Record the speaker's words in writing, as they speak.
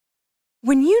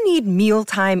When you need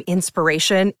mealtime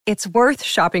inspiration, it's worth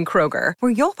shopping Kroger,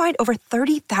 where you'll find over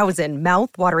 30,000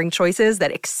 mouth-watering choices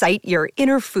that excite your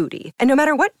inner foodie. And no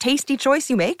matter what tasty choice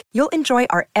you make, you'll enjoy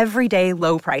our everyday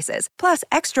low prices, plus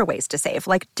extra ways to save,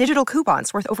 like digital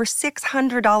coupons worth over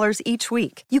 $600 each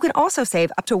week. You can also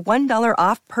save up to $1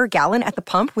 off per gallon at the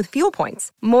pump with fuel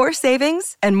points. More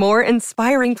savings and more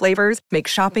inspiring flavors make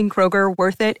shopping Kroger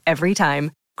worth it every time.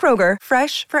 Kroger,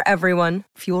 fresh for everyone.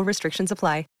 Fuel restrictions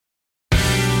apply.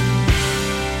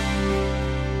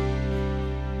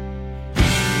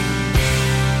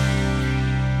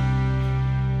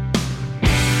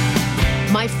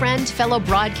 My friend, fellow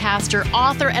broadcaster,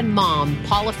 author, and mom,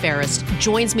 Paula Faris,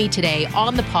 joins me today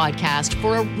on the podcast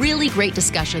for a really great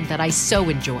discussion that I so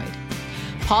enjoyed.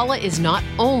 Paula is not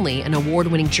only an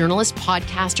award-winning journalist,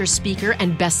 podcaster, speaker,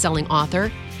 and best-selling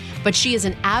author, but she is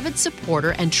an avid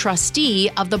supporter and trustee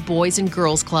of the Boys and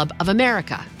Girls Club of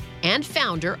America and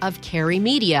founder of Carry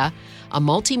Media, a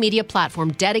multimedia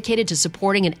platform dedicated to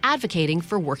supporting and advocating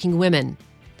for working women.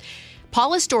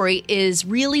 Paula's story is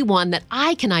really one that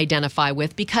I can identify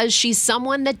with because she's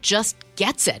someone that just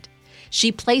gets it.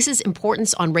 She places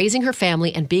importance on raising her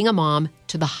family and being a mom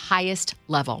to the highest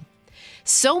level.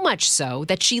 So much so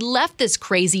that she left this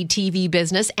crazy TV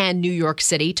business and New York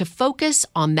City to focus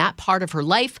on that part of her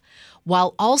life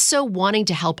while also wanting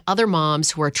to help other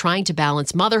moms who are trying to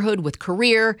balance motherhood with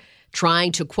career,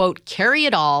 trying to, quote, carry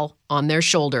it all on their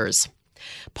shoulders.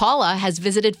 Paula has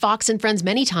visited Fox and Friends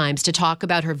many times to talk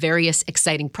about her various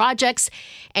exciting projects,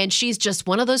 and she's just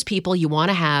one of those people you want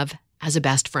to have as a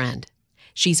best friend.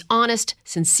 She's honest,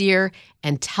 sincere,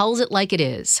 and tells it like it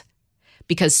is.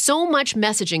 Because so much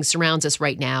messaging surrounds us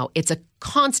right now, it's a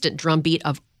constant drumbeat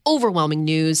of overwhelming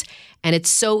news, and it's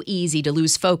so easy to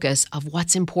lose focus of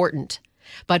what's important.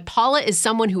 But Paula is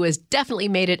someone who has definitely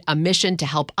made it a mission to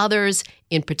help others,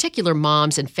 in particular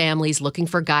moms and families looking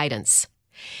for guidance.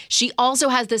 She also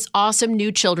has this awesome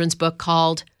new children's book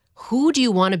called Who Do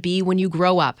You Want to Be When You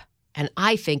Grow Up? And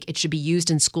I think it should be used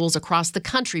in schools across the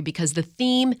country because the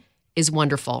theme is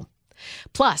wonderful.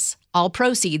 Plus, all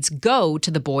proceeds go to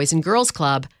the Boys and Girls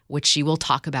Club, which she will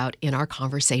talk about in our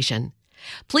conversation.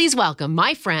 Please welcome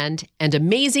my friend and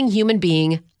amazing human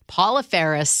being, Paula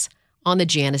Faris, on the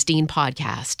Janice Dean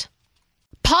podcast.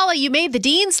 Paula, you made the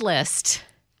Dean's list.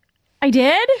 I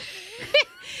did?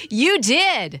 You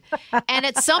did. And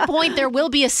at some point, there will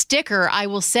be a sticker I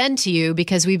will send to you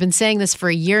because we've been saying this for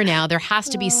a year now. There has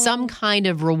to be some kind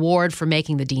of reward for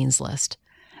making the Dean's List.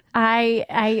 I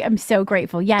am so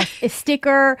grateful. Yes, a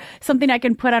sticker, something I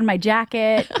can put on my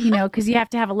jacket, because you have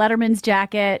to have a Letterman's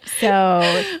jacket. So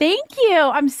thank you.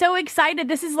 I'm so excited.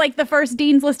 This is like the first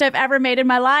Dean's List I've ever made in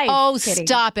my life. Oh,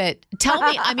 stop it.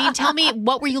 Tell me,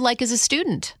 what were you like as a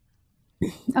student?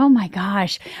 Oh my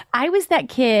gosh. I was that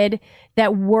kid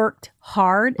that worked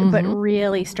hard, but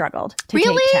really struggled to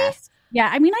take tests. Yeah.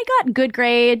 I mean, I got good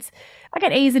grades. I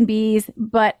got A's and B's,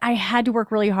 but I had to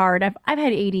work really hard. I've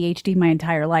had ADHD my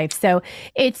entire life. So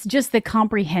it's just the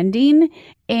comprehending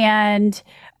and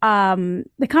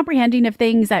the comprehending of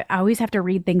things. I always have to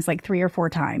read things like 3 or 4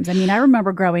 times. I mean, I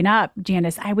remember growing up,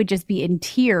 Janice, I would just be in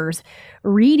tears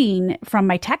reading from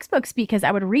my textbooks because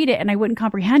I would read it and I wouldn't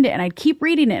comprehend it. And I'd keep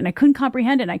reading it and I couldn't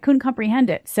comprehend it and I couldn't comprehend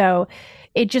it. So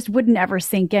it just wouldn't ever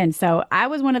sink in. So I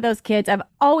was one of those kids. I've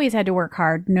always had to work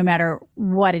hard no matter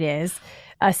what it is,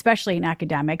 especially in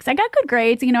academics. I got good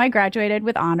grades. I graduated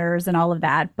with honors and all of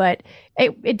that, but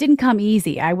it didn't come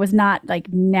easy. I was not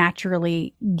like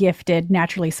naturally gifted,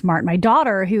 naturally smart. My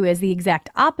daughter, who is the exact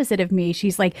opposite of me,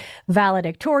 she's like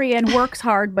valedictorian, works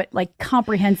hard, but like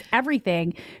comprehends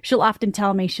everything. She'll often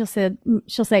tell me, she'll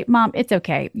say, Mom, it's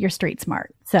okay. You're street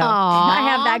smart. So Aww. I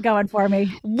have that going for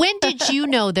me. When did you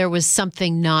know there was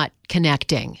something not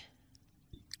connecting?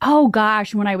 Oh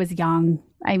gosh, when I was young.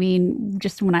 I mean,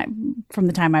 from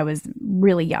the time I was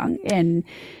really young. And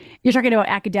you're talking about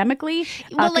academically?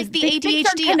 Well, like the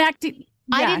ADHD. Connected. Yeah.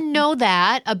 I didn't know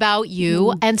that about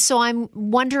you. And so I'm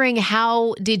wondering,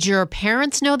 how did your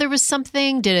parents know there was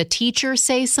something? Did a teacher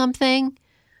say something?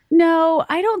 No,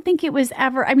 I don't think it was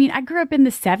ever. I mean, I grew up in the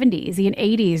 70s and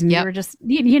 80s, and we were just,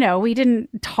 we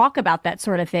didn't talk about that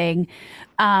sort of thing.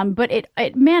 But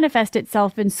it manifested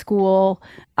itself in school.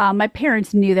 My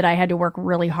parents knew that I had to work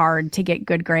really hard to get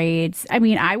good grades. I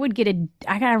mean, I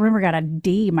remember got a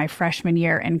D my freshman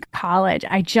year in college.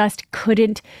 I just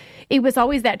couldn't. It was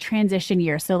always that transition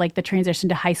year. So like the transition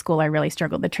to high school, I really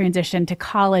struggled. The transition to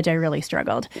college, I really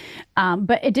struggled.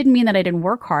 But it didn't mean that I didn't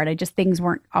work hard. Things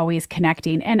weren't always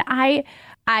connecting. And I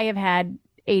have had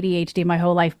ADHD my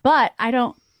whole life, but I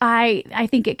don't I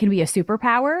think it can be a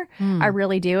superpower. I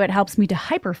really do. It helps me to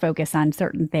hyper focus on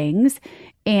certain things.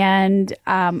 And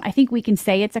I think we can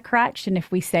say it's a crutch. And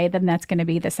if we say them, that's going to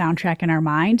be the soundtrack in our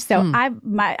mind. So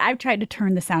I've tried to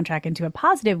turn the soundtrack into a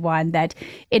positive one, that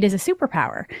it is a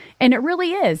superpower. And it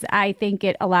really is. I think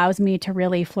it allows me to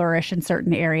really flourish in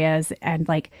certain areas and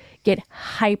like get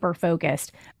hyper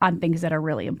focused on things that are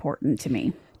really important to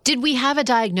me. Did we have a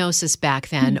diagnosis back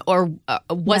then, or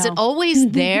was it always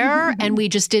there and we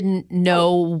just didn't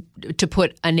know to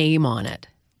put a name on it?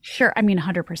 Sure. I mean,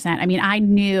 100%. I mean, I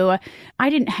knew I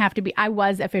didn't have to be. I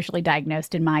was officially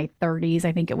diagnosed in my 30s,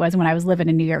 I think it was, when I was living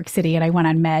in New York City, and I went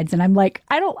on meds. And I'm like,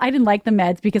 I didn't like the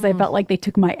meds because I felt like they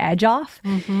took my edge off.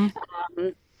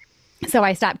 So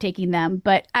I stopped taking them.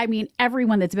 But I mean,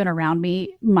 everyone that's been around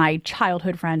me, my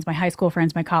childhood friends, my high school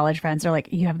friends, my college friends, are like,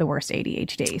 you have the worst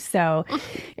ADHD. So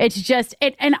it's just,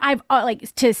 and I've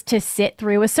like to sit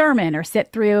through a sermon or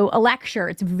sit through a lecture,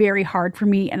 it's very hard for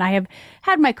me. And I have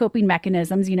had my coping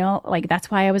mechanisms, you know, like that's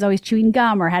why I was always chewing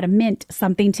gum or had a mint,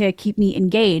 something to keep me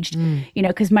engaged, you know,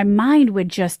 because my mind would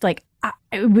just like,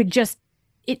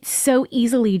 it so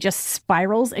easily just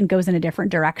spirals and goes in a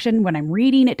different direction. When I'm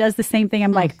reading, it does the same thing.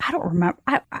 I'm like, I don't remember.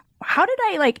 How did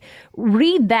I like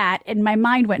read that? And my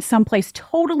mind went someplace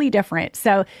totally different.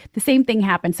 So the same thing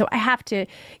happened. So I have to,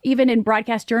 even in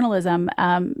broadcast journalism,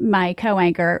 my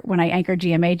co-anchor, when I anchored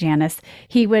GMA, Janice,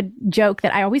 he would joke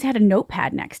that I always had a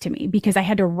notepad next to me because I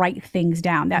had to write things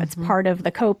down. That's part of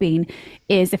the coping,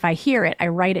 is if I hear it, I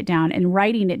write it down, and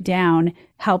writing it down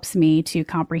helps me to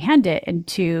comprehend it and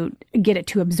to get it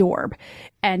to absorb.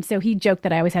 And so he joked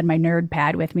that I always had my nerd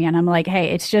pad with me. And I'm like, hey,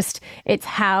 it's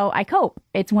how I cope.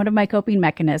 It's one of my coping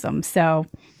mechanisms. So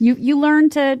you learn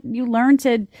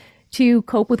to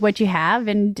cope with what you have,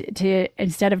 and to,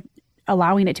 instead of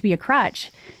allowing it to be a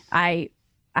crutch, I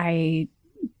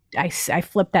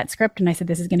flipped that script and I said,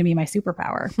 this is going to be my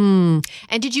superpower.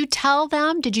 And did you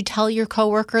tell your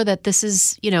coworker that this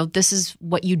is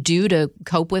what you do to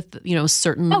cope with,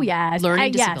 certain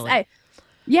learning disability?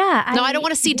 I don't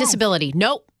want to see disability.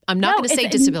 Nope. I'm not going to say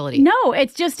disability. No,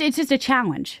 it's just a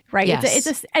challenge, right?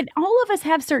 Yes. And all of us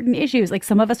have certain issues. Like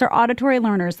some of us are auditory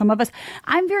learners.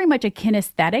 I'm very much a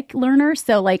kinesthetic learner.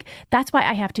 So like, that's why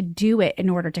I have to do it in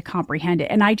order to comprehend it.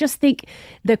 And I just think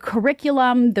the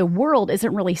curriculum, the world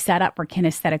isn't really set up for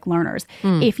kinesthetic learners.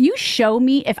 If you show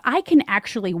me, if I can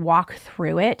actually walk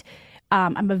through it,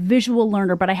 I'm a visual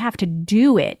learner, but I have to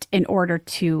do it in order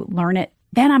to learn it,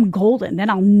 then I'm golden. Then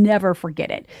I'll never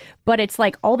forget it. But it's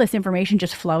like all this information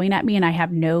just flowing at me and I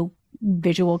have no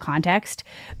visual context.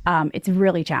 It's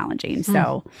really challenging.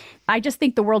 So I just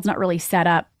think the world's not really set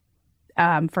up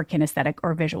for kinesthetic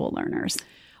or visual learners.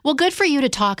 Well, good for you to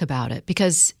talk about it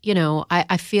because,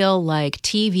 I feel like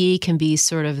TV can be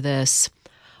sort of this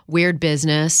weird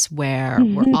business where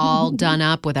we're all done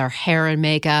up with our hair and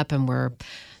makeup and we're,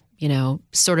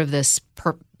 sort of this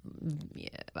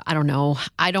I don't know.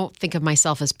 I don't think of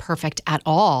myself as perfect at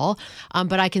all,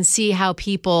 but I can see how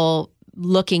people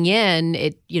looking in,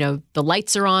 the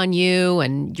lights are on you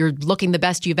and you're looking the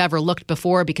best you've ever looked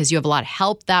before because you have a lot of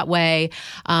help that way.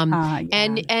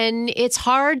 And it's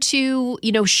hard to,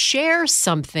 share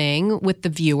something with the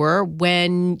viewer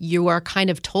when you are kind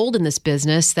of told in this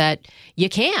business that you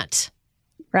can't.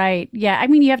 Right. Yeah. I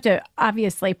mean, you have to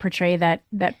obviously portray that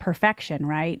perfection,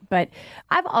 right? But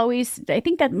I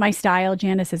think that my style,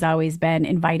 Janice, has always been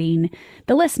inviting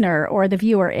the listener or the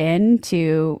viewer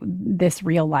into this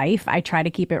real life. I try to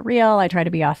keep it real. I try to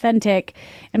be authentic,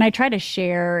 and I try to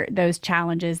share those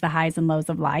challenges, the highs and lows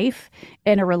of life,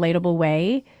 in a relatable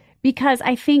way, because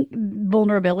I think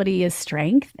vulnerability is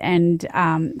strength. And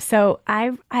so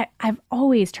I've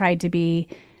always tried to be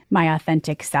my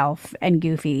authentic self and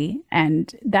goofy,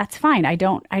 and that's fine. I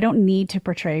don't need to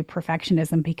portray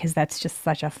perfectionism because that's just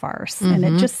such a farce, and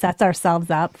it just sets ourselves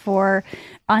up for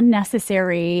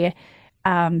unnecessary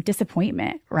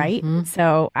disappointment, right?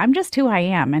 So I'm just who I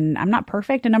am, and I'm not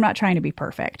perfect, and I'm not trying to be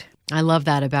perfect. I love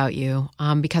that about you,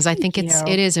 because I think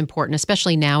it is important,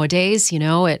 especially nowadays.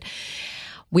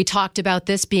 We talked about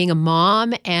this being a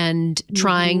mom and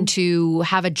trying to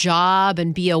have a job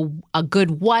and be a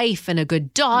good wife and a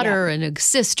good daughter and a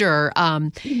sister.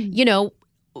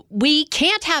 We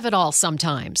can't have it all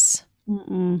sometimes.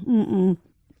 Well,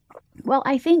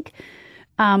 I think,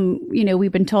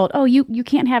 we've been told, oh, you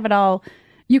can't have it all.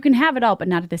 You can have it all, but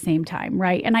not at the same time,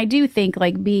 right? And I do think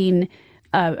like being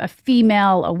a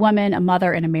female, a woman, a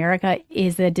mother in America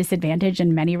is a disadvantage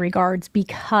in many regards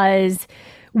because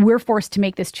we're forced to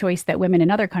make this choice that women in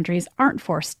other countries aren't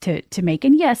forced to make.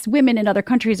 And yes, women in other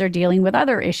countries are dealing with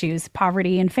other issues,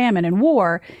 poverty and famine and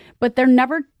war, but they're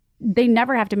never they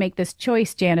never have to make this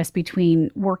choice, Janice, between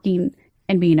working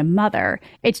and being a mother.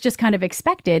 It's just kind of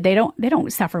expected. They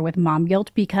don't suffer with mom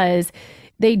guilt because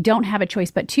they don't have a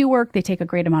choice but to work. They take a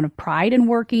great amount of pride in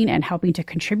working and helping to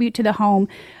contribute to the home.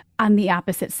 On the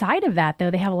opposite side of that,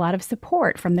 though, they have a lot of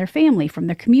support from their family, from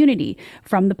their community,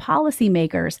 from the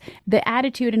policymakers. The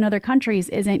attitude in other countries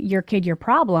isn't your kid, your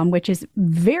problem, which is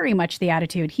very much the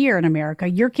attitude here in America.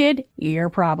 Your kid, your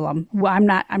problem. Well, I'm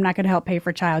not going to help pay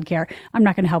for childcare. I'm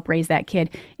not going to help raise that kid.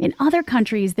 In other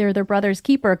countries, they're their brother's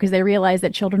keeper because they realize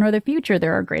that children are the future.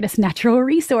 They're our greatest natural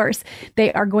resource.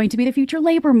 They are going to be the future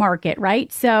labor market,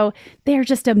 right? So they're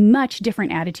just a much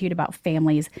different attitude about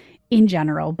families in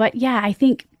general. But yeah, I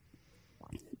think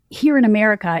here in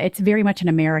America, it's very much an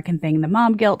American thing. The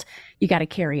mom guilt, you got to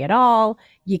carry it all.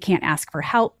 You can't ask for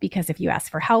help because if you ask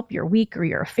for help, you're weak or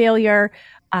you're a failure.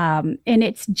 And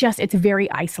it's very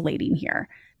isolating here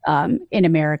in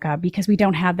America because we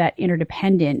don't have that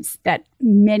interdependence that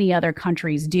many other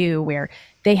countries do, where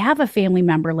they have a family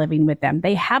member living with them.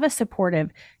 They have a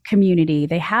supportive community.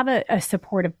 They have a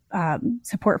supportive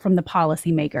support from the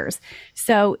policymakers.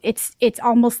 So it's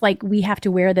almost like we have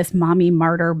to wear this mommy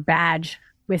martyr badge.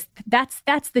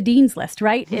 That's the dean's list,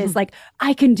 right? Mm-hmm. Is like,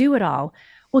 I can do it all.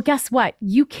 Well, guess what?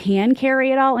 You can carry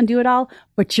it all and do it all,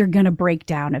 but you're going to break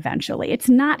down eventually. It's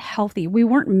not healthy. We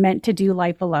weren't meant to do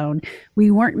life alone.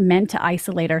 We weren't meant to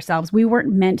isolate ourselves. We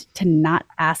weren't meant to not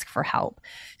ask for help.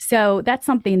 So that's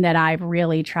something that I've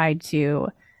really tried to,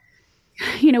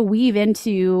 weave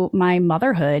into my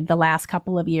motherhood the last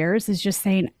couple of years, is just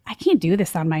saying, I can't do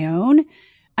this on my own.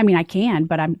 I mean, I can,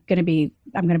 but I'm going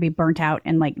to be burnt out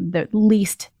and like the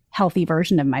least healthy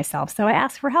version of myself. So I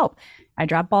ask for help. I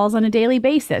drop balls on a daily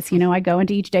basis. I go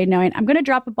into each day knowing I'm going to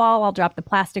drop a ball. I'll drop the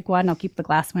plastic one. I'll keep the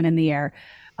glass one in the air.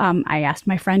 I asked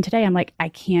my friend today, I'm like, I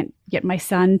can't get my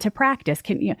son to practice.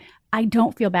 I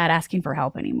don't feel bad asking for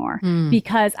help anymore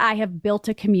because I have built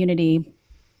a community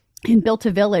and built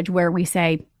a village where we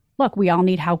say, look, we all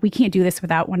need help. We can't do this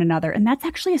without one another. And that's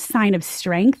actually a sign of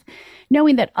strength,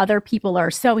 knowing that other people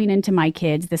are sewing into my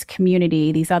kids, this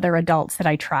community, these other adults that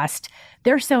I trust.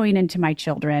 They're sewing into my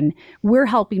children. We're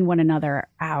helping one another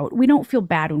out. We don't feel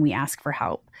bad when we ask for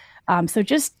help. So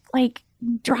just like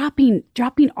dropping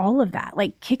all of that,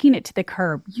 like kicking it to the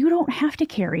curb. You don't have to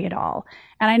carry it all.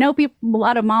 And I know a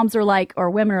lot of moms are like,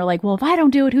 or women are like, well, if I don't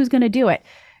do it, who's going to do it?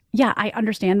 Yeah, I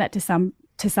understand that to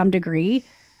some degree,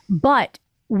 but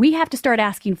we have to start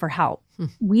asking for help.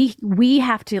 We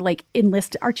have to like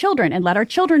enlist our children and let our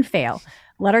children fail.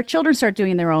 Let our children start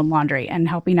doing their own laundry and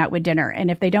helping out with dinner.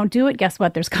 And if they don't do it, guess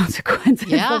what? There's consequences.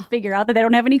 Yeah. They'll figure out that they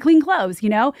don't have any clean clothes. You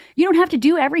don't have to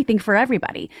do everything for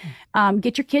everybody.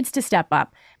 Get your kids to step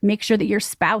up. Make sure that your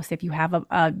spouse, if you have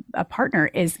a partner,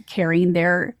 is carrying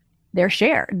their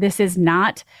share. This is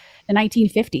not the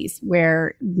 1950s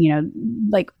where,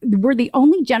 like we're the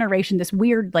only generation, this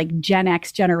weird like Gen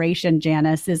X generation,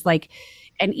 Janice, is like,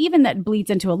 and even that bleeds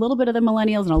into a little bit of the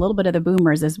millennials and a little bit of the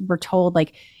boomers, is we're told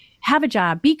like, have a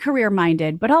job, be career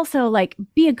minded, but also like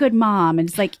be a good mom. And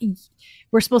it's like,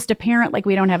 we're supposed to parent like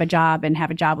we don't have a job and have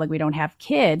a job like we don't have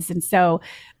kids. And so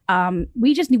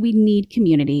we need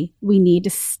community. We need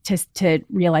to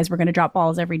realize we're going to drop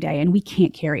balls every day and we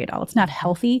can't carry it all. It's not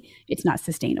healthy. It's not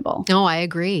sustainable. No, I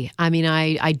agree. I mean,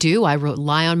 I do. I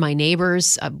rely on my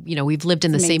neighbors. We've lived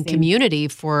in the same community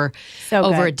for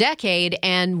over a decade.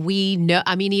 And we know,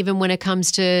 I mean, even when it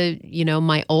comes to,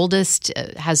 my oldest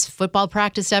has football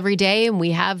practice every day and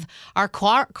we have our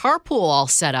carpool all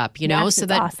set up, yes, so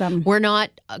that awesome. We're not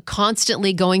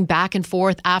constantly going back and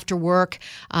forth after work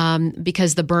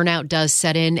because the burnout does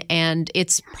set in. And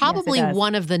it's probably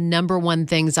one of the number one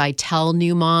things I tell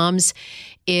new moms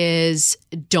is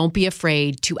don't be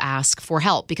afraid to ask for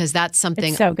help, because that's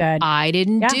something I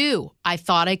didn't do. I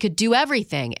thought I could do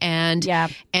everything. And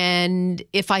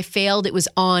if I failed, it was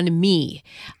on me.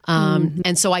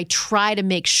 And so I try to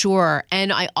make sure.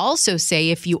 And I also say,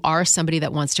 if you are somebody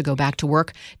that wants to go back to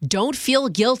work, don't feel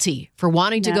guilty for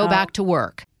wanting to go back to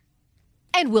work.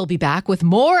 And we'll be back with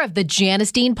more of the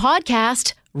Janice Dean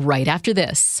podcast right after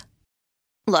this.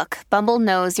 Look, Bumble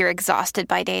knows you're exhausted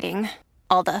by dating.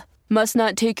 All the must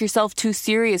not take yourself too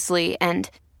seriously and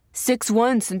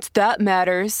 6'1" since that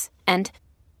matters. And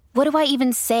what do I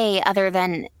even say other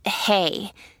than,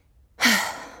 hey?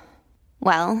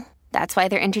 Well, that's why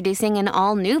they're introducing an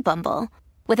all-new Bumble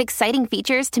with exciting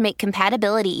features to make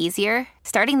compatibility easier,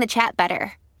 starting the chat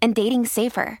better, and dating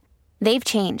safer. They've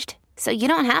changed, so you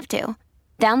don't have to.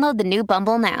 Download the new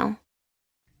Bumble now.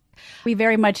 We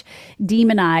very much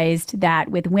demonized that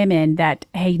with women that,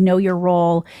 hey, know your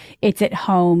role. It's at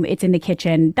home. It's in the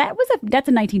kitchen. That's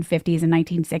the 1950s and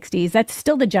 1960s. That's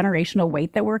still the generational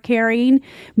weight that we're carrying.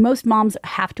 Most moms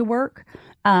have to work.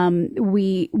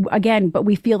 But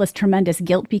we feel this tremendous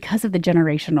guilt because of the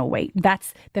generational weight.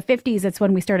 That's the 50s. That's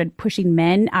when we started pushing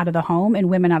men out of the home and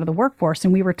women out of the workforce.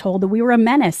 And we were told that we were a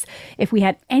menace if we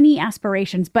had any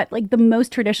aspirations. But like the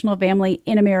most traditional family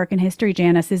in American history,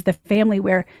 Janice, is the family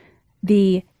where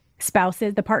the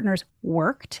spouses, the partners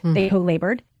worked, they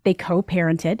co-labored, they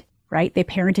co-parented, right? They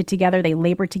parented together, they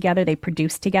labored together, they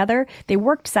produced together, they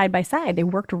worked side by side, they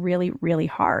worked really, really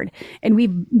hard. And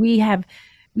we have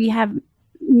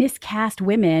miscast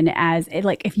women as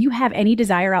like, if you have any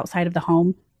desire outside of the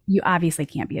home, you obviously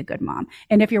can't be a good mom.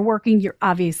 And if you're working, you're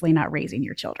obviously not raising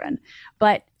your children.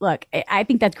 But look, I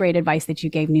think that's great advice that you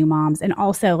gave new moms. And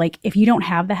also, like, if you don't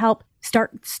have the help,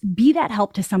 be that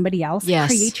help to somebody else. Yes.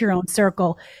 Create your own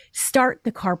circle. Start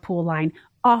the carpool line.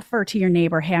 Offer to your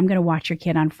neighbor, hey, I'm going to watch your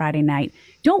kid on Friday night.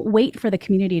 Don't wait for the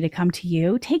community to come to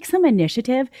you. Take some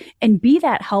initiative and be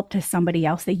that help to somebody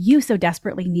else that you so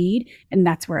desperately need. And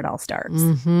that's where it all starts.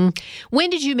 Mm-hmm.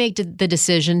 When did you make the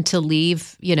decision to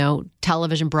leave,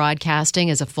 television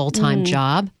broadcasting as a full-time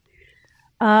job?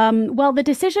 Well, the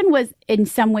decision was in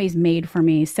some ways made for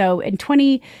me. So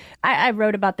I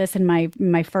wrote about this in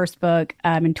my first book.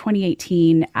 In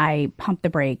 2018, I pumped the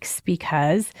brakes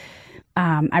because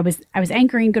I was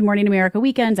anchoring Good Morning America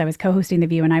weekends. I was co-hosting The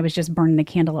View, and I was just burning the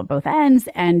candle at both ends.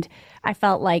 And I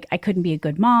felt like I couldn't be a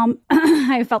good mom.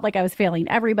 I felt like I was failing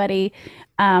everybody.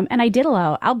 And I did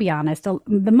I'll be honest,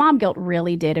 the mom guilt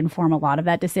really did inform a lot of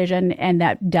that decision. And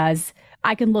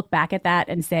I can look back at that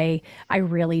and say, I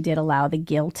really did allow the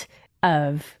guilt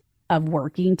of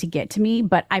working to get to me.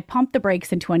 But I pumped the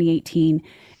brakes in 2018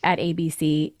 at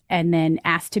ABC and then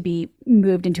asked to be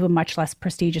moved into a much less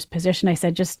prestigious position. I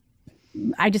said,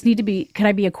 I just need to could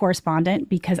I be a correspondent?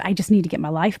 Because I just need to get my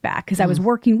life back. Because I was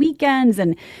working weekends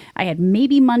and I had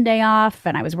maybe Monday off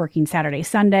and I was working Saturday,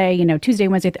 Sunday, Tuesday,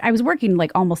 Wednesday. I was working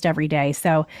like almost every day.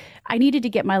 So I needed to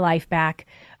get my life back.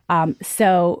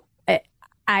 So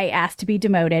I asked to be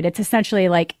demoted. It's essentially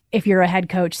like if you're a head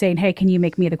coach saying, hey, can you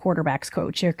make me the quarterbacks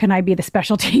coach? Or can I be the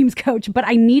special teams coach? But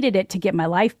I needed it to get my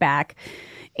life back.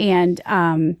 And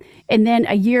then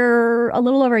a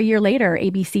little over a year later,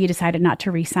 ABC decided not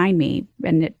to re-sign me.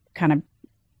 And it kind of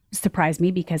surprised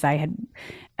me because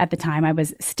at the time, I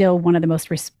was still one of the most,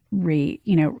 what's the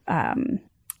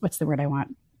word I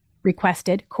want?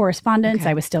 Requested correspondents.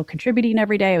 Okay. I was still contributing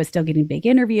every day. I was still getting big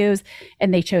interviews,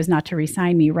 and they chose not to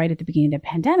re-sign me right at the beginning of the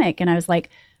pandemic. And I was like,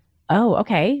 oh,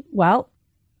 okay, well,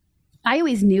 I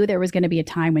always knew there was going to be a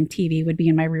time when TV would be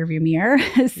in my rearview mirror.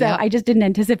 So I just didn't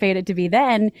anticipate it to be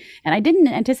then. And I didn't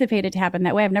anticipate it to happen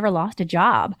that way. I've never lost a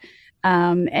job.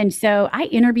 And so I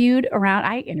interviewed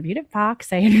at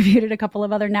Fox. I interviewed at a couple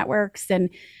of other networks.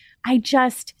 And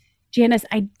Janice,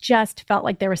 I just felt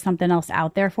like there was something else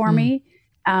out there for me.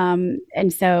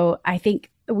 And so I think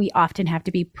we often have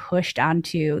to be pushed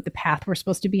onto the path we're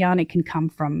supposed to be on. It can come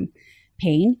from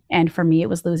pain. And for me, it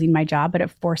was losing my job, but it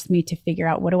forced me to figure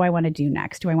out, what do I want to do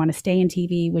next? Do I want to stay in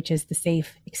TV, which is the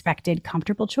safe, expected,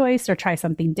 comfortable choice, or try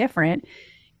something different?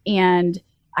 And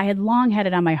I had long had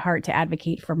it on my heart to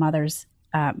advocate for mothers,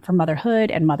 for motherhood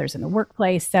and mothers in the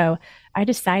workplace. So I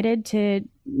decided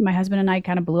my husband and I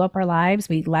kind of blew up our lives.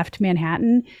 We left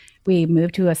Manhattan. We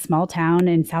moved to a small town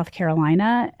in South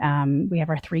Carolina. We have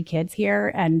our 3 kids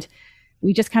here, and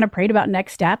we just kind of prayed about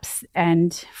next steps.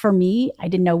 And for me, I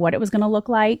didn't know what it was going to look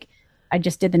like. I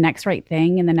just did the next right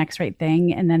thing and the next right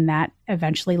thing. And then that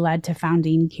eventually led to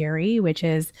founding Carrie, which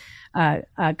is a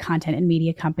content and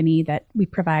media company that we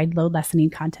provide load lessening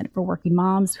content for working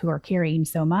moms who are carrying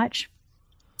so much.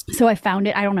 So I found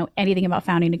it. I don't know anything about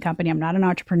founding a company. I'm not an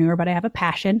entrepreneur, but I have a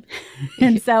passion.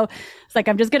 And so it's like,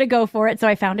 I'm just going to go for it. So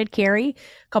I founded Carrie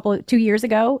 2 years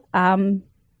ago.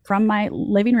 From my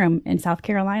living room in South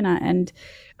Carolina. And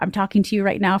I'm talking to you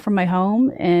right now from my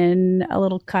home in a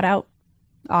little cutout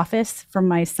office from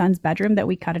my son's bedroom that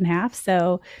we cut in half.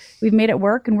 So we've made it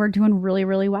work, and we're doing really,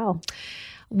 really well.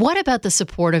 What about the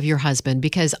support of your husband?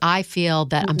 Because I feel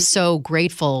that I'm so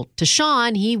grateful to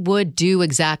Sean. He would do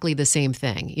exactly the same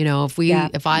thing.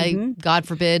 If I, God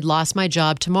forbid, lost my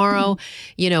job tomorrow,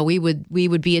 we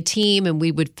would be a team, and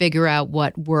we would figure out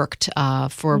what worked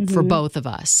for both of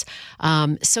us.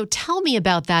 So tell me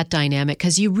about that dynamic,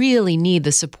 because you really need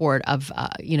the support of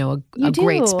a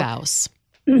great spouse.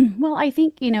 Well, I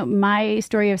think, my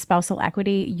story of spousal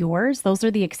equity, yours, those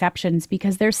are the exceptions,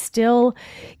 because there's still,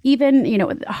 even,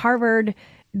 Harvard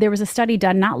there was a study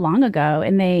done not long ago,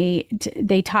 and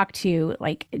they talked to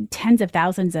like tens of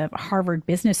thousands of Harvard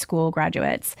Business School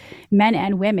graduates, men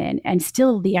and women, and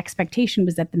still the expectation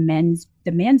was that the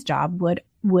man's job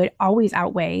would always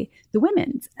outweigh the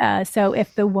women's. So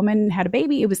if the woman had a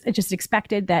baby, it was just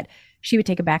expected that she would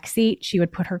take a back seat, she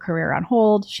would put her career on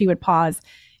hold, she would pause.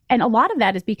 And a lot of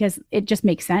that is because it just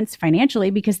makes sense financially,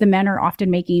 because the men are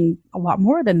often making a lot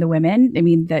more than the women. I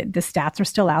mean, the stats are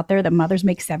still out there that mothers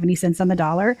make 70 cents on the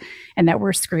dollar, and that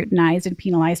we're scrutinized and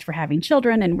penalized for having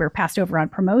children, and we're passed over on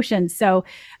promotions. So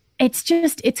it's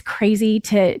crazy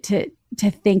to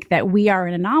think that we are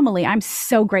an anomaly. I'm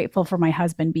so grateful for my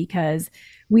husband, because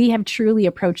we have truly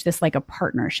approached this like a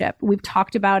partnership. We've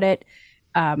talked about it.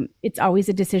 It's always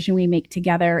a decision we make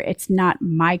together. It's not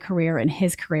my career and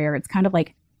his career. It's kind of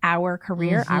like our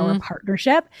career, our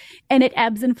partnership, and it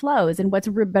ebbs and flows. And what's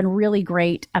been really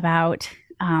great about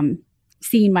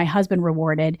seeing my husband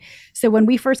rewarded. So when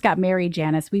we first got married,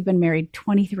 Janice, we've been married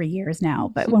 23 years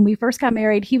now, but when we first got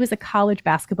married, he was a college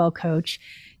basketball coach.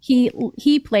 He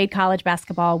played college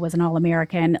basketball, was an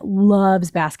All-American,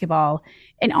 loves basketball,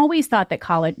 and always thought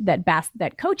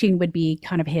that coaching would be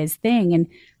kind of his thing.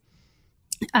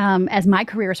 And as my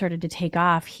career started to take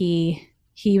off,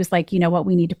 he was like, you know what,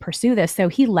 we need to pursue this. So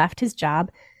he left his job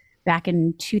back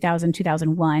in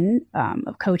 2001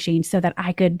 of coaching so that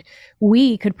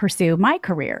we could pursue my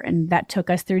career. And that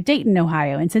took us through Dayton,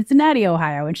 Ohio, and Cincinnati,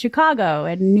 Ohio, and Chicago,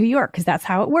 and New York, because that's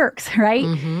how it works, right?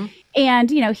 Mm-hmm.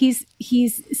 And, you know, he's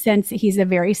a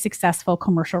very successful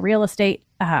commercial real estate.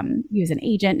 He was an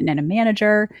agent and then a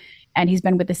manager, and he's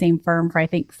been with the same firm for, I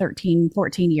think, 13,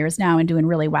 14 years now and doing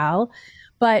really well.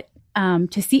 But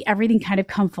to see everything kind of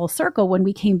come full circle when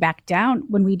we came back down,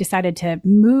 when we decided to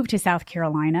move to South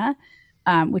Carolina,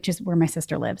 which is where my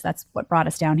sister lives. That's what brought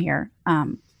us down here.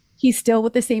 He's still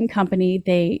with the same company.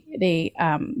 They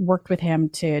worked with him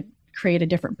to create a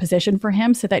different position for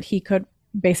him so that he could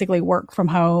basically work from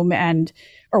home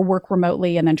or work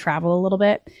remotely and then travel a little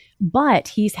bit. But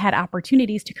he's had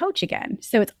opportunities to coach again.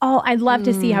 So I'd love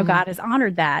to see how God has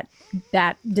honored that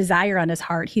desire on his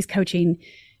heart. He's coaching.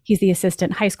 He's the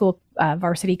assistant high school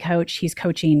varsity coach. He's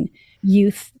coaching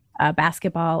youth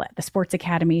basketball at the sports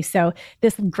academy. So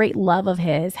this great love of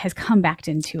his has come back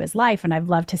into his life. And I've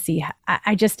loved to see,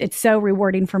 it's so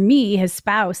rewarding for me, his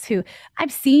spouse, who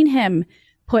I've seen him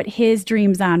put his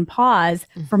dreams on pause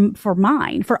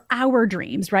for our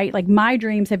dreams, right? Like my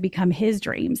dreams have become his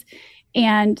dreams.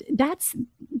 And that's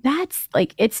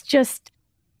like, it's just,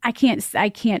 I can't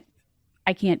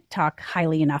talk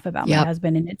highly enough about my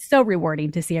husband. And it's so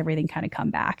rewarding to see everything kind of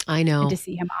come back. I know. And to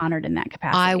see him honored in that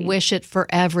capacity. I wish it for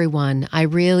everyone. I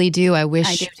really do. I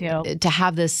wish to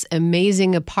have this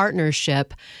amazing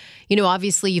partnership. You know,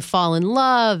 obviously you fall in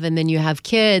love and then you have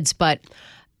kids, but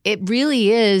it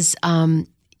really is,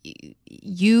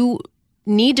 you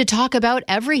need to talk about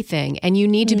everything, and you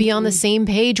need to be on the same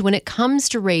page when it comes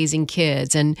to raising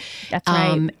kids and that's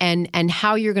right. and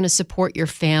how you're going to support your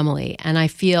family. And I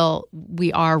feel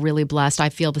we are really blessed. I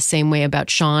feel the same way about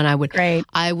Sean.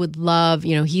 I would love,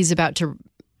 you know, he's about to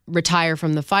retire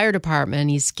from the fire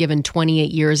department. He's given 28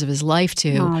 years of his life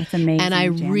to. Oh, it's amazing, and I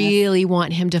Janice. really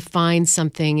want him to find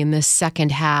something in this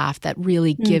second half that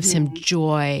really gives him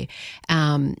joy.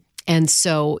 And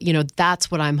so, you know,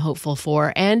 that's what I'm hopeful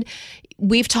for. And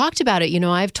we've talked about it. You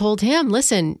know, I've told him,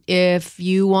 listen, if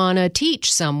you want to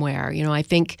teach somewhere, you know, I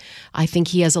think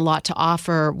he has a lot to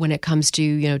offer when it comes to,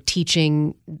 you know,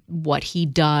 teaching what he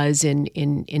does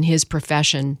in his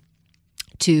profession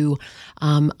to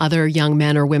other young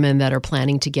men or women that are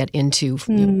planning to get into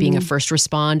you know, being a first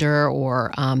responder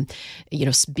or, you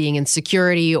know, being in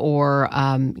security or,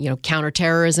 you know,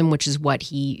 counterterrorism, which is what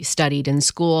he studied in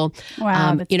school.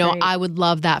 Wow, you know, great. I would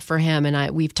love that for him.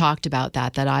 And we've talked about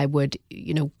that I would,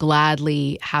 you know,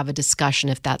 gladly have a discussion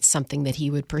if that's something that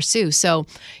he would pursue. So,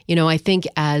 you know, I think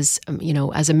as, you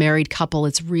know, as a married couple,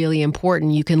 it's really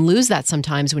important. You can lose that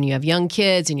sometimes when you have young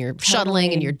kids and you're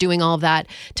shuttling and you're doing all of that,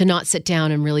 to not sit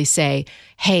down and really say,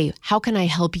 hey, how can I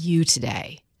help you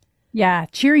today? Yeah,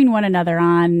 cheering one another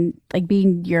on, like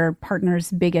being your partner's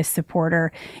biggest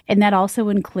supporter. And that also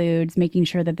includes making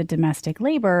sure that the domestic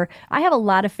labor, I have a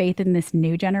lot of faith in this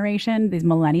new generation, these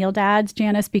millennial dads,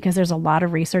 Janice, because there's a lot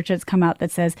of research that's come out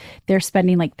that says they're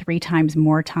spending like 3 times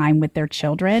more time with their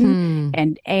children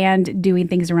and doing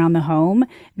things around the home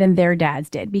than their dads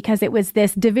did, because it was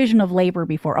this division of labor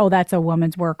before. Oh, that's a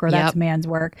woman's work or that's man's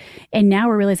work. And now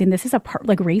we're realizing this is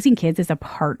like raising kids is a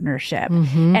partnership.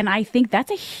 And I think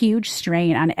that's a huge huge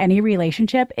strain on any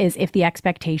relationship is if the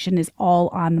expectation is all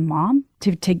on the mom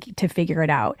to figure it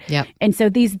out. Yep. And so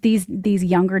these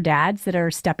younger dads that are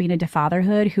stepping into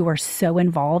fatherhood who are so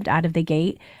involved out of the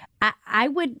gate,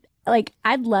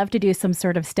 I'd love to do some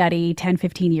sort of study 10,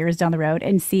 15 years down the road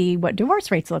and see what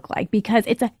divorce rates look like, because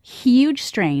it's a huge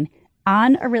strain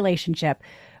on a relationship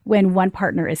when one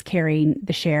partner is carrying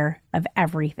the share of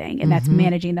everything. And that's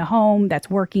managing the home, that's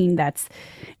working, that's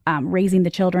raising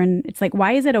the children. It's like,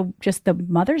 why is it just the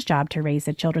mother's job to raise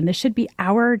the children? This should be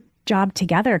our job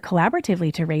together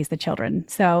collaboratively to raise the children.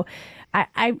 So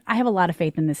I have a lot of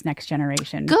faith in this next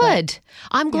generation. Good.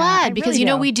 I'm glad because,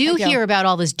 really we do hear about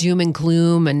all this doom and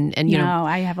gloom and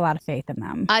I have a lot of faith in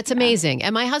them. It's amazing.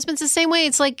 And my husband's the same way.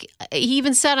 It's like he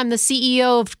even said, I'm the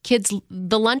CEO of Kids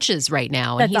the Lunches right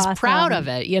now. And he's proud of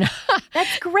it,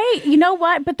 That's great. You know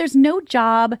what? But there's no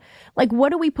job. Like, what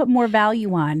do we put more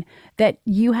value on? That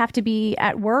you have to be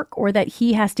at work or that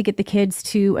he has to get the kids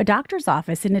to a doctor's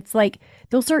office? And it's like,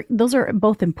 those are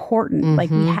both important. Like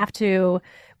we have to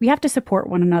support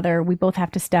one another. We both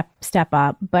have to step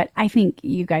up. But I think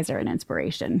you guys are an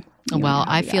inspiration. Well,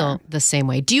 I feel the same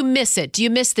way. Do you miss it? Do you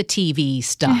miss the TV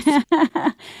stuff?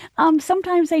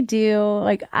 Sometimes I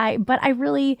do. But I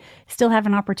really still have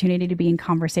an opportunity to be in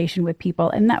conversation with people.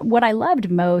 And what I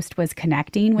loved most was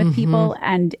connecting with people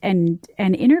and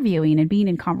interviewing and being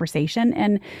in conversation.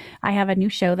 And I have a new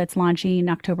show that's launching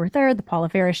October 3rd, the Paula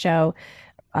Faris Show.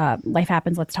 Life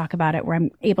Happens, Let's Talk About It, where I'm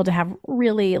able to have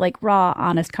really raw,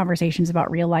 honest conversations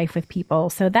about real life with people.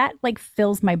 So that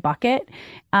fills my bucket.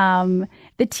 The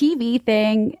TV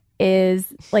thing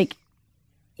is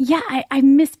I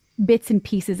miss bits and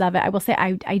pieces of it. I will say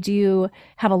I do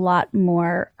have a lot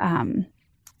more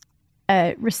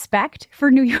respect for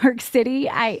New York City.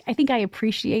 I think I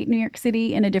appreciate New York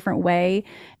City in a different way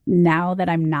now that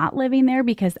I'm not living there,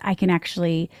 because I can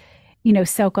actually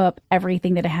soak up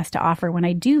everything that it has to offer when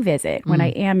I do visit, when I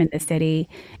am in the city.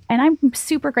 And I'm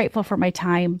super grateful for my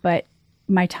time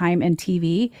in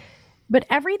TV. But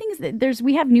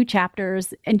we have new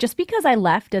chapters. And just because I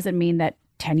left doesn't mean that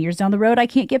 10 years down the road, I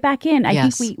can't get back in. I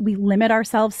think we limit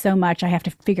ourselves so much. I have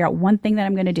to figure out one thing that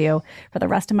I'm going to do for the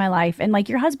rest of my life. And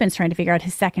your husband's trying to figure out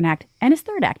his second act and his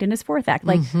third act and his fourth act.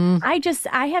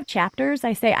 I have chapters.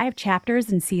 I say I have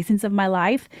chapters and seasons of my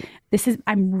life.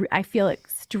 I feel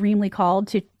extremely called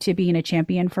to being a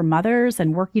champion for mothers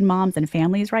and working moms and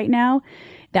families right now.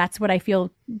 That's what I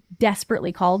feel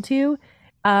desperately called to.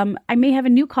 I may have a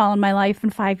new call in my life in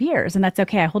 5 years, and that's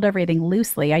okay. I hold everything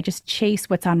loosely. I just chase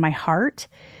what's on my heart.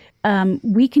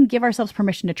 We can give ourselves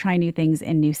permission to try new things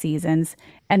in new seasons,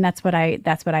 and that's what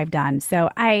I've done. So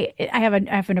I have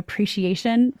an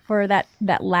appreciation for that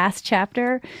last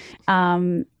chapter.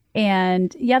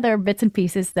 And there are bits and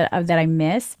pieces that I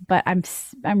miss, but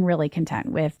I'm really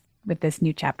content with this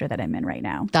new chapter that I'm in right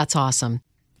now. That's awesome.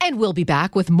 And we'll be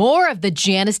back with more of the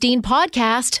Janice Dean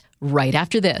podcast right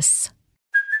after this.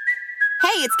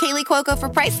 Hey, it's Kaylee Cuoco for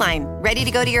Priceline. Ready to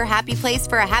go to your happy place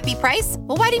for a happy price?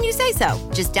 Well, why didn't you say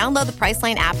so? Just download the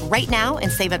Priceline app right now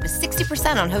and save up to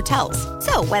 60% on hotels.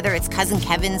 So whether it's Cousin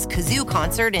Kevin's Kazoo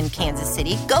Concert in Kansas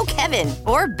City, go Kevin,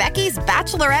 or Becky's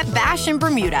Bachelorette Bash in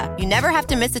Bermuda, you never have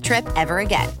to miss a trip ever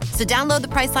again. So download the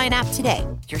Priceline app today.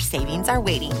 Your savings are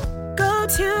waiting. Go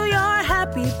to your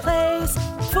happy place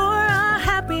for a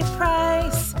happy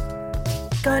price.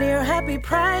 Go to your happy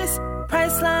price,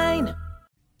 Priceline.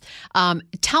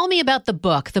 Tell me about the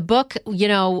book. The book,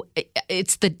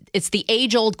 it's the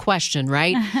age-old question,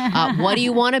 right? What do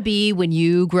you want to be when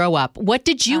you grow up? What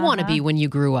did you want to be when you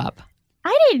grew up?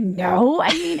 I didn't know.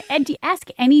 I mean, and to ask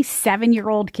any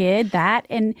 7-year-old kid that,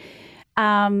 and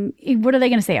what are they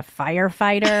going to say? A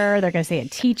firefighter? They're going to say a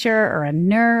teacher or a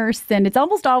nurse. And it's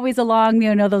almost always along,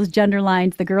 those gender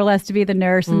lines. The girl has to be the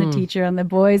nurse and the teacher, and the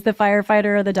boy's the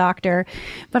firefighter or the doctor.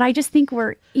 But I just think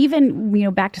we're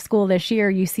even, back to school this year,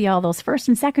 you see all those first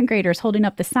and second graders holding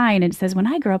up the sign and it says, when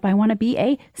I grow up, I want to be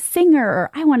a singer,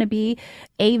 or I want to be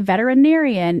a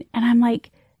veterinarian. And I'm like,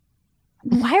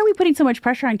 why are we putting so much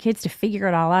pressure on kids to figure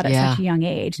it all out at such a young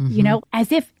age?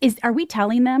 As if, are we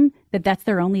telling them that that's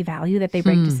their only value that they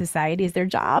bring to society is their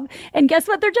job? And guess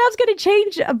what? Their job's going to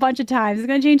change a bunch of times. It's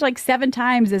going to change 7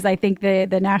 times is I think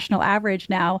the national average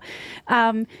now.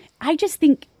 I just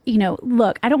think,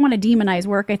 look, I don't want to demonize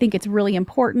work. I think it's really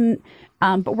important.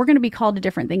 But we're going to be called to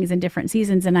different things in different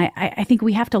seasons. And I think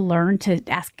we have to learn to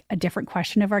ask a different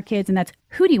question of our kids. And that's,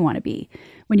 who do you want to be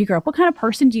when you grow up? What kind of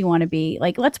person do you want to be?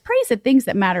 Let's praise the things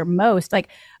that matter most.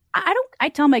 I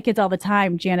tell my kids all the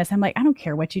time, Janice, I'm like, I don't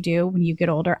care what you do when you get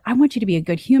older. I want you to be a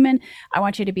good human. I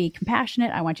want you to be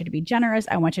compassionate. I want you to be generous.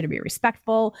 I want you to be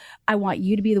respectful. I want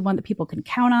you to be the one that people can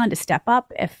count on to step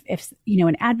up if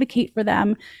and advocate for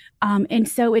them. And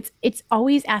so it's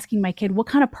always asking my kid, what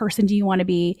kind of person do you want to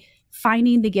be?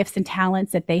 Finding the gifts and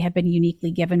talents that they have been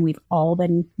uniquely given. We've all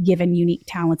been given unique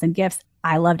talents and gifts.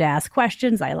 I love to ask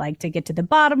questions. I like to get to the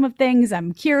bottom of things.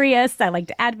 I'm curious. I like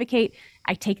to advocate.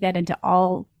 I take that into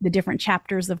all the different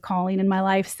chapters of calling in my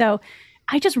life. So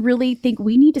I just really think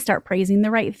we need to start praising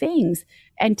the right things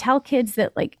and tell kids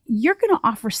that, like, you're going to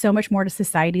offer so much more to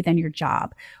society than your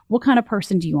job. What kind of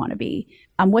person do you want to be?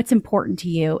 What's important to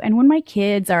you? And when my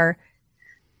kids are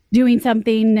doing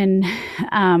something and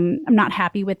I'm not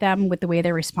happy with them with the way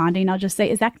they're responding, I'll just say,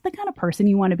 is that the kind of person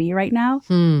you want to be right now?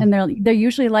 And they're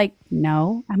usually like,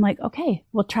 no. I'm like, okay,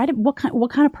 well, try to, what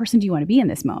kind of person do you want to be in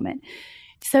this moment?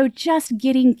 So just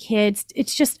getting kids,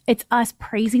 it's us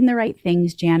praising the right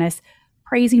things, Janice,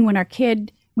 praising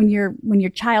when your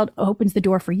child opens the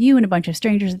door for you and a bunch of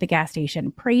strangers at the gas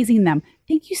station, praising them.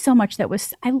 Thank you so much. That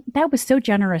was so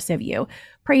generous of you.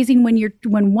 Praising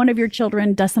when one of your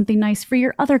children does something nice for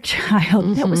your other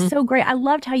child. That was so great. I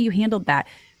loved how you handled that.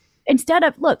 Instead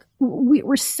of, look,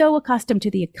 we're so accustomed to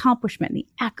the accomplishment and the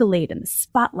accolade and the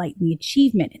spotlight and the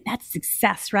achievement, and that's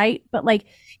success, right? But like,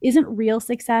 isn't real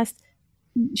success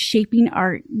shaping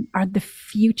the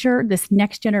future, this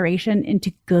next generation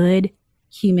into good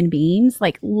human beings?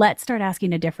 Like, let's start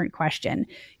asking a different question.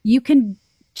 You can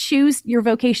choose your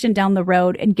vocation down the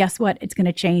road, and guess what? It's going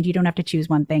to change. You don't have to choose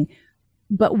one thing.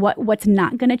 But what's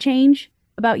not going to change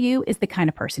about you is the kind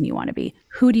of person you want to be.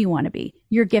 Who do you want to be?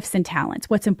 Your gifts and talents.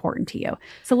 What's important to you?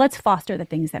 So let's foster the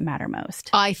things that matter most.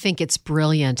 I think it's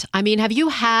brilliant. I mean, have you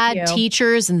had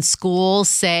teachers in school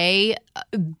say,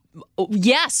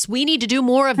 yes, we need to do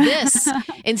more of this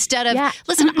instead of,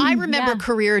 listen, I remember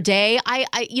Career Day.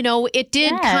 It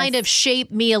did kind of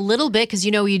shape me a little bit because,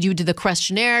 you do the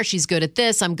questionnaire. She's good at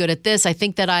this. I'm good at this. I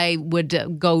think that I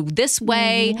would go this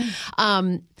way.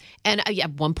 And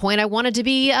at one point I wanted to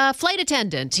be a flight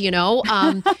attendant,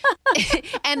 and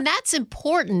that's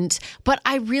important. But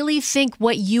I really think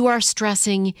what you are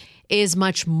stressing is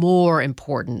much more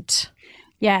important.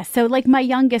 Yeah. So like my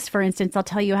youngest, for instance, I'll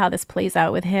tell you how this plays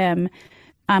out with him.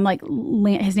 I'm like,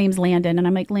 his name's Landon. And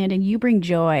I'm like, Landon, you bring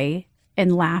joy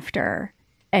and laughter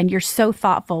and you're so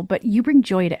thoughtful, but you bring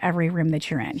joy to every room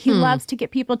that you're in. He loves to get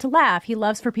people to laugh. He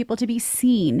loves for people to be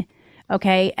seen.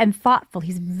 Okay. And thoughtful.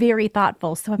 He's very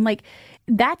thoughtful. So I'm like,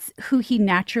 those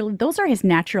are his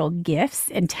natural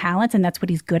gifts and talents. And that's what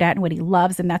he's good at and what he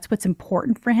loves. And that's what's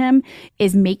important for him,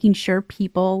 is making sure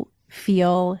people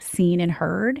feel seen and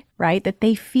heard, right? That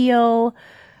they feel,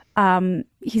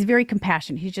 he's very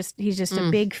compassionate. He's just a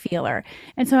big feeler.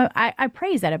 And so I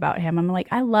praise that about him. I'm like,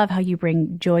 I love how you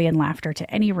bring joy and laughter to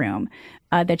any room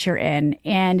that you're in,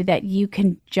 and that you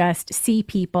can just see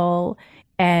people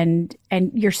and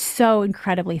you're so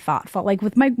incredibly thoughtful. Like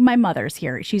with my mother's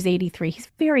here, she's 83. He's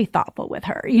very thoughtful with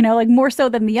her, like more so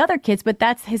than the other kids, but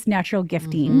that's his natural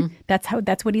gifting. That's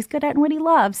what he's good at and what he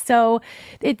loves. So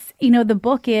it's, the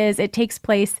book it takes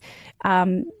place,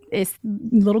 this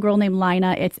little girl named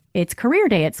Lina, it's career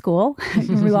day at school.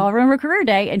 We all remember career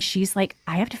day. And she's like,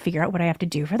 I have to figure out what I have to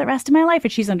do for the rest of my life.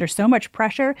 And she's under so much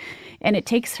pressure. And it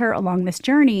takes her along this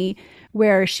journey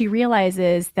where she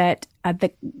realizes that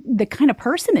the kind of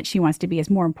person that she wants to be is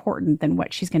more important than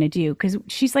what she's going to do. Because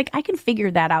she's like, I can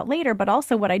figure that out later, but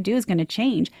also what I do is going to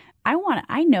change.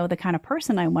 I know the kind of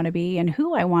person I want to be and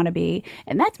who I want to be.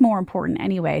 And that's more important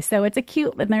anyway. So it's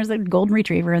and there's a golden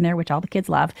retriever in there, which all the kids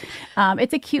love.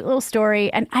 It's a cute little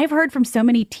story. And I've heard from so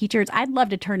many teachers, I'd love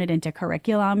to turn it into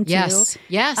curriculum too.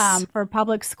 Yes. For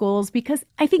public schools, because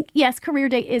I think, yes, career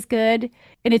day is good.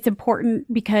 And it's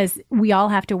important because we all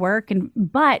have to work,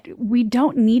 but we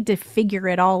don't need to figure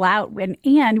it all out.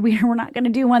 And we're not going to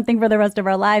do one thing for the rest of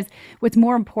our lives. What's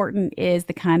more important is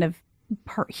the kind of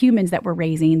humans that we're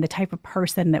raising, the type of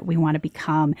person that we want to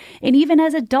become. And even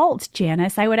as adults,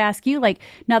 Janice, I would ask you, like,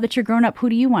 now that you're grown up, who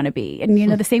do you want to be? And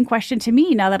the same question to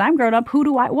me, now that I'm grown up,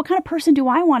 what kind of person do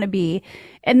I want to be?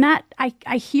 And that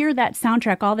I hear that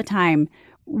soundtrack all the time.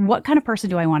 What kind of person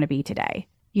do I want to be today?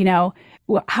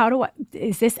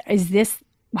 Is this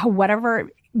whatever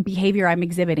behavior I'm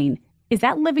exhibiting, is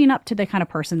that living up to the kind of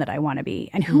person that I want to be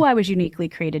and who I was uniquely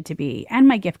created to be and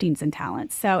my giftings and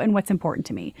talents? And what's important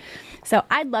to me. So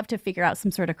I'd love to figure out some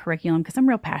sort of curriculum because I'm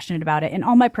real passionate about it. And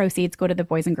all my proceeds go to the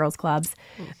Boys and Girls Clubs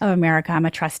of America. I'm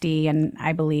a trustee and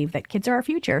I believe that kids are our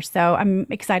future. So I'm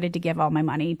excited to give all my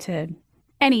money to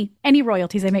any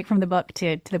royalties I make from the book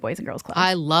to the Boys and Girls Clubs.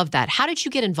 I love that. How did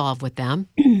you get involved with them?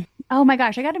 Oh my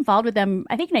gosh, I got involved with them,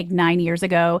 I think like 9 years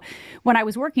ago when I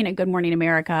was working at Good Morning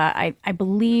America. I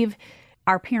believe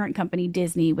our parent company,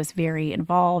 Disney, was very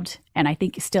involved, and I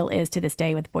think still is to this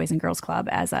day, with Boys and Girls Club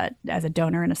as a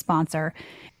donor and a sponsor.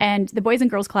 And the Boys and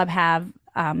Girls Club have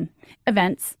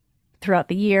events throughout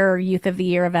the year, Youth of the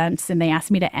Year events, and they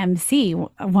asked me to MC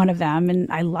one of them, and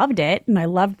I loved it, and I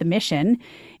loved the mission.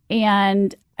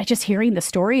 And I just hearing the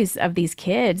stories of these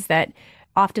kids that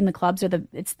often the clubs are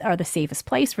the safest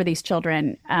place for these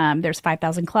children. There's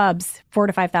 5,000 clubs, 4,000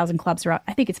 to 5,000 clubs.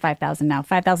 I think it's 5,000 now,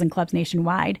 5,000 clubs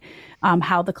nationwide.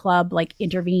 How the club like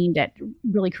intervened at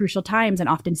really crucial times and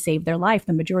often saved their life.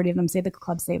 The majority of them say the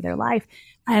club saved their life.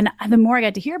 And the more I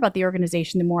got to hear about the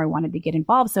organization, the more I wanted to get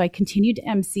involved. So I continued to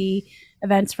MC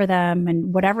events for them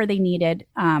and whatever they needed.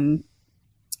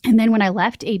 And then when I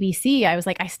left ABC, I was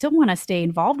like, I still want to stay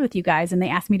involved with you guys. And they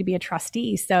asked me to be a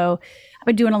trustee. So I've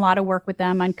been doing a lot of work with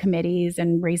them on committees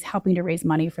and helping to raise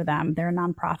money for them. They're a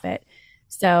nonprofit.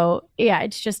 So yeah,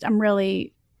 it's just,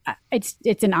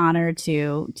 it's an honor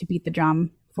to beat the drum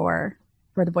for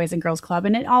the Boys and Girls Club.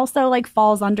 And it also like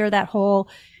falls under that whole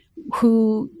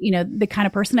the kind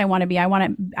of person I want to be. I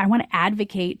want to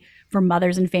advocate for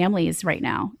mothers and families right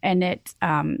now. And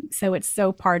so it's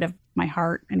so part of my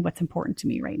heart and what's important to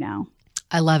me right now.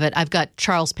 I love it. I've got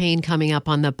Charles Payne coming up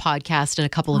on the podcast in a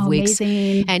couple of weeks.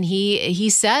 Amazing. And he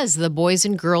says the Boys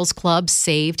and Girls Club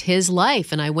saved his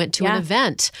life. And I went to an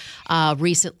event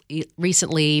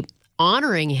recently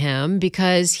honoring him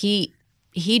because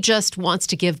he just wants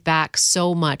to give back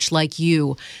so much, like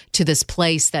you, to this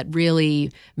place that really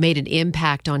made an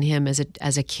impact on him as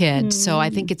a kid. So I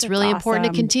think it's really important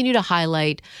to continue to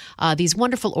highlight these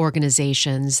wonderful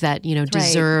organizations that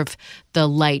deserve the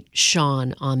light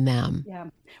shone on them. Yeah.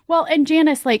 Well, and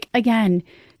Janice, like again,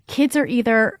 kids are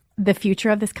either the future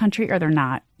of this country or they're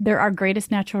not. They're our greatest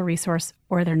natural resource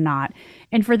or they're not.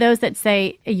 And for those that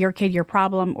say your kid, your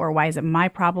problem, or why is it my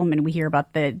problem? And we hear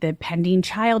about the pending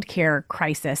childcare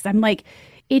crisis. I'm like,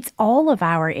 it's all of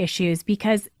our issues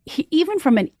because even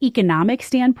from an economic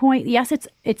standpoint, yes,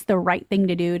 it's the right thing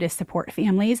to do to support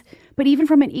families. But even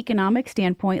from an economic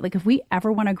standpoint, like if we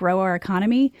ever want to grow our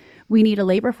economy, we need a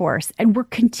labor force. And we're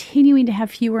continuing to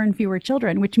have fewer and fewer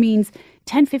children, which means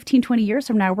 10, 15, 20 years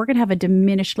from now, we're going to have a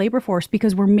diminished labor force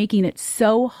because we're making it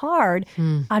so hard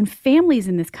on families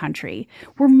in this country.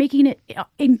 We're making it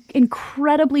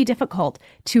incredibly difficult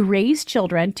to raise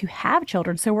children, to have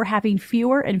children. So we're having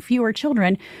fewer and fewer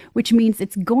children, which means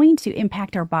it's going to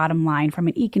impact our bottom line from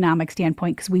an economic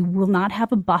standpoint because we will not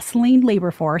have a bustling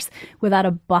labor force. Without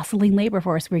a bustling labor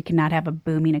force, we cannot have a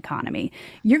booming economy.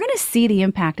 You're going to see the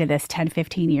impact of this 10,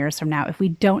 15 years from now if we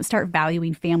don't start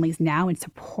valuing families now and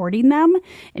supporting them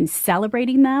and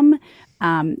celebrating them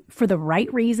for the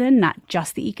right reason, not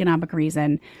just the economic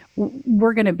reason.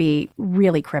 We're going to be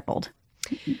really crippled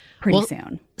pretty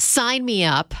soon. Sign me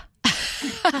up.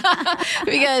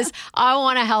 Because I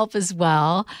want to help as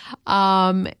well.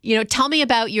 Tell me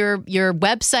about your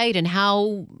website and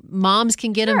how moms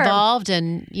can get involved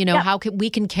and, how we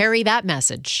can carry that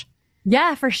message.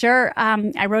 Yeah, for sure.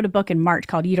 I wrote a book in March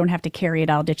called You Don't Have to Carry It,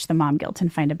 I'll Ditch the Mom Guilt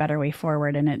and Find a Better Way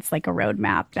Forward. And it's like a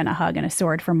roadmap and a hug and a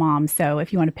sword for moms. So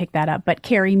if you want to pick that up, but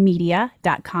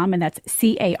carrymedia.com, and that's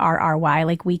CARRY,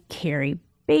 like we carry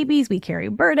babies, we carry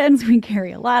burdens, we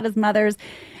carry a lot as mothers.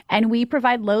 And we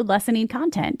provide load lessening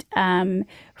content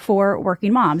for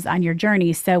working moms on your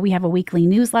journey. So we have a weekly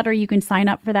newsletter. You can sign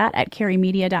up for that at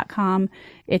carrymedia.com.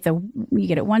 You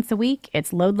get it once a week.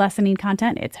 It's load lessening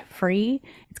content. It's free.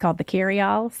 It's called The Carry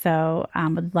All. So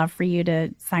would love for you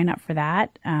to sign up for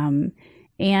that.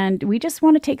 And we just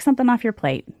want to take something off your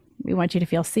plate. We want you to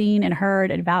feel seen and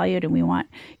heard and valued, and we want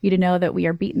you to know that we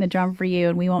are beating the drum for you,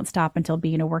 and we won't stop until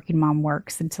being a working mom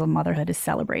works, until motherhood is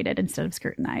celebrated instead of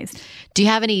scrutinized. Do you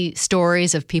have any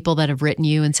stories of people that have written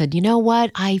you and said, you know what,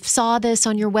 I saw this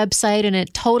on your website and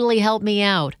it totally helped me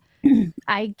out?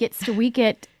 We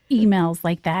get emails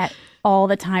like that all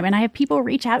the time. And I have people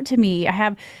reach out to me. I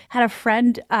have had a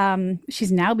friend,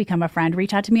 she's now become a friend,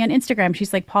 reach out to me on Instagram.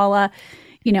 She's like, Paula,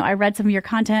 I read some of your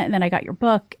content and then I got your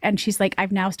book. And she's like,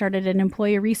 I've now started an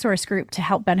employee resource group to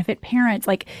help benefit parents.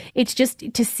 Like, it's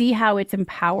just to see how it's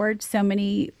empowered so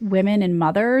many women and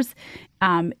mothers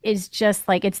is just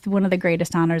like, it's one of the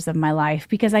greatest honors of my life,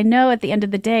 because I know at the end of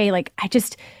the day, like,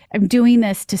 I'm doing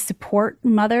this to support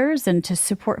mothers and to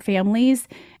support families.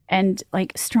 And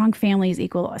like, strong families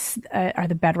are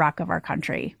the bedrock of our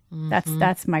country. Mm-hmm.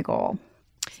 That's my goal.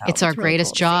 So it's our really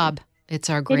greatest job. It's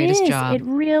our greatest job. It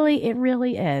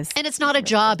really is. And it's not a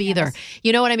job either.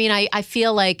 You know what I mean? I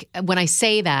feel like when I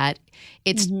say that,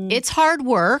 it's hard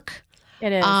work,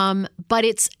 It is. But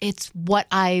it's what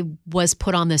I was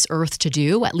put on this earth to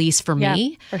do, at least for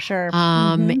me. For sure.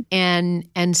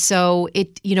 And so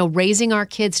raising our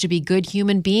kids to be good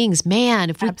human beings, man,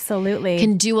 if we Absolutely.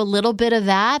 can do a little bit of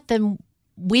that, then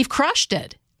we've crushed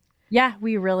it. Yeah,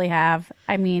 we really have.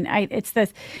 I mean, it's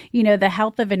this, the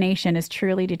health of a nation is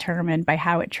truly determined by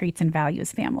how it treats and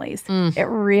values families. It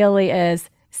really is.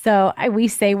 So we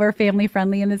say we're family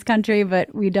friendly in this country,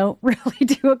 but we don't really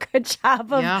do a good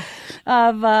job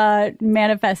of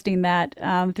manifesting that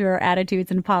through our attitudes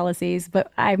and policies.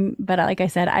 But like I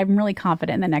said, I'm really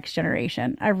confident in the next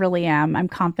generation. I really am. I'm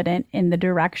confident in the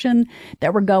direction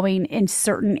that we're going in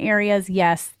certain areas.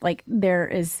 Yes, like there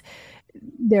is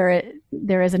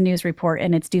a news report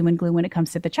and it's doom and gloom when it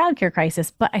comes to the childcare crisis.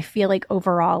 But I feel like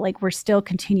overall, like we're still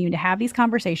continuing to have these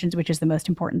conversations, which is the most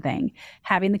important thing.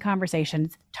 Having the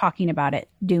conversations, talking about it,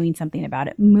 doing something about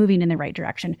it, moving in the right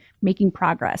direction, making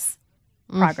progress,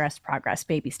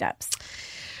 baby steps.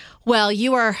 Well,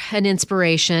 you are an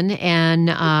inspiration, and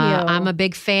I'm a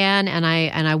big fan, and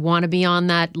I want to be on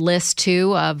that list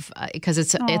too because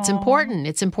it's important.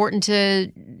 It's important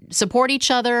to support each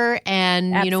other,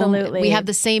 and Absolutely. We have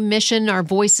the same mission. Our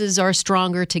voices are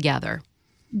stronger together.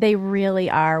 They really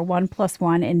are. 1 +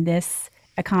 1 in this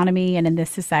economy and in this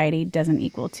society doesn't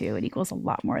equal 2. It equals a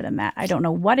lot more than that. I don't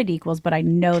know what it equals, but I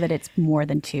know that it's more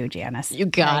than 2, Janice. You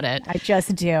got it. I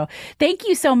just do. Thank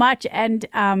you so much. And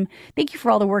thank you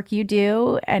for all the work you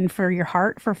do and for your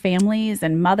heart for families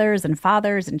and mothers and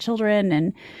fathers and children.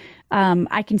 And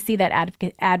I can see that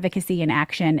advocacy in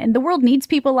action. And the world needs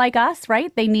people like us,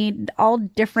 right? They need all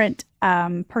different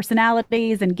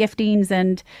personalities and giftings.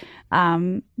 And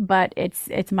but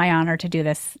it's my honor to do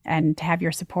this and to have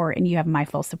your support. And you have my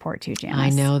full support too, Janice. I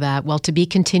know that. Well, to be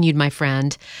continued, my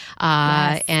friend.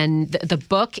 Yes. And the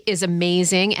book is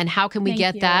amazing. And how can we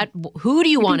get that? Who do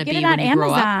you want to be when you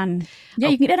grow up? Yeah,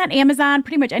 you can get it on Amazon,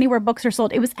 pretty much anywhere books are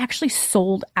sold. It was actually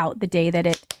sold out the day that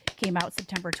it came out,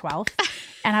 September 12th.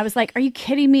 And I was like, are you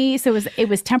kidding me? So it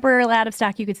was temporarily out of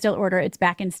stock. You could still order. It's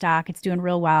back in stock. It's doing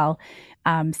real well.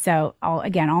 So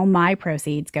all my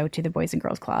proceeds go to the Boys and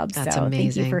Girls Club. That's so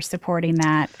amazing. Thank you for supporting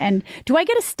that. And do I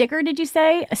get a sticker? Did you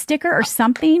say a sticker or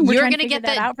something? You're going to get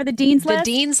that out for the Dean's List?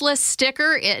 The Dean's List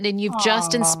sticker, and you've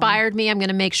just inspired me. I'm going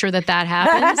to make sure that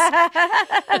happens.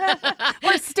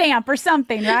 Or a stamp or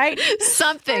something, right?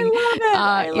 Something.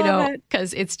 I love it.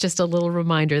 Because it's just a little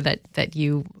reminder that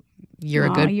you're you're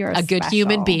a good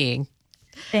human being.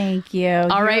 Thank you.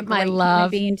 All right, my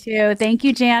love. Being too. Thank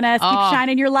you, Janice. Keep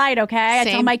shining your light, okay? I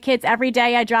tell my kids every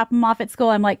day I drop them off at school,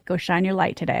 I'm like, go shine your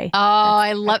light today. Oh,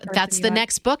 I love that's the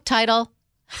next book title.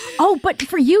 Oh, but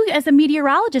for you as a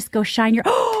meteorologist, go shine your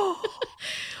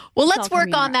Well, let's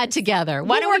work on that together.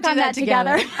 Why don't we do that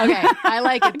together? Okay, I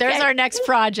like it. There's our next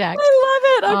project. I love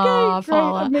it. Okay. Oh,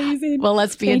 Paula. Amazing. Well,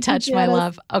 let's be in touch, my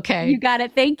love. Okay. You got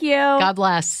it. Thank you. God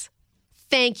bless.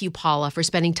 Thank you, Paula, for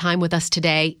spending time with us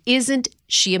today. Isn't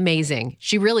she amazing?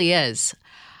 She really is.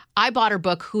 I bought her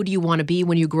book, Who Do You Want to Be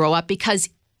When You Grow Up? Because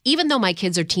even though my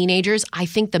kids are teenagers, I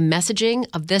think the messaging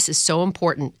of this is so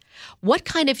important. What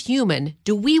kind of human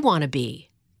do we want to be?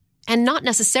 And not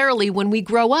necessarily when we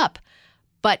grow up,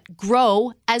 but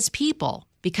grow as people,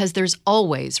 because there's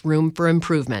always room for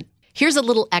improvement. Here's a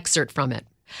little excerpt from it.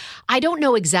 I don't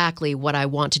know exactly what I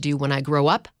want to do when I grow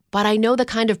up, but I know the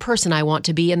kind of person I want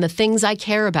to be and the things I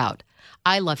care about.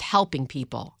 I love helping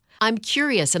people. I'm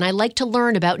curious and I like to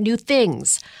learn about new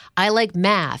things. I like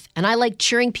math and I like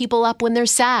cheering people up when they're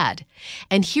sad.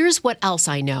 And here's what else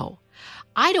I know.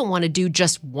 I don't want to do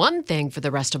just one thing for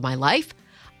the rest of my life.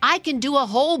 I can do a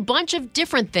whole bunch of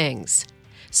different things.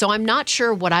 So I'm not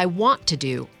sure what I want to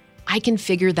do. I can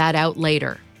figure that out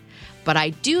later. But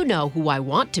I do know who I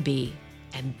want to be,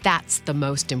 and that's the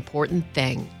most important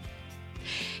thing.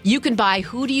 You can buy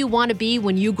Who Do You Want to Be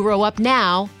When You Grow Up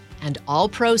now, and all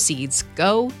proceeds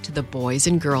go to the Boys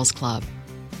and Girls Club.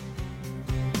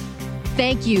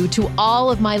 Thank you to all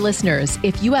of my listeners.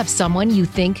 If you have someone you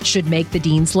think should make the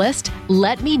Dean's List,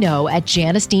 let me know at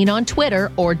Janice Dean on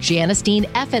Twitter or Janice Dean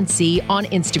FNC on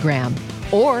Instagram.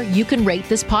 Or you can rate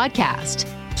this podcast.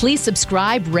 Please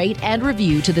subscribe, rate, and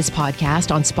review to this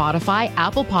podcast on Spotify,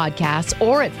 Apple Podcasts,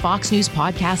 or at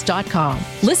foxnewspodcast.com.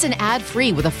 Listen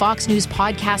ad-free with a Fox News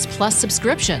Podcast Plus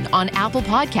subscription on Apple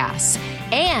Podcasts.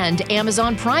 And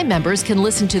Amazon Prime members can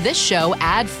listen to this show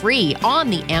ad-free on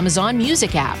the Amazon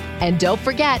Music app. And don't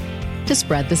forget to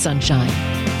spread the sunshine.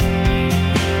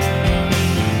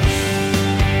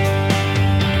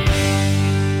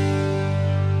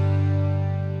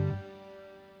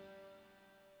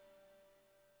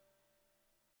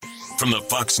 from the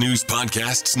Fox News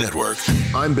Podcasts Network.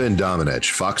 I'm Ben Domenech,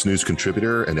 Fox News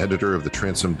contributor and editor of the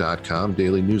Transom.com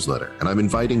daily newsletter, and I'm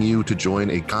inviting you to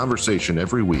join a conversation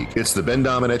every week. It's the Ben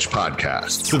Domenech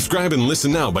Podcast. Subscribe and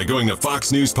listen now by going to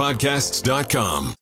foxnewspodcasts.com.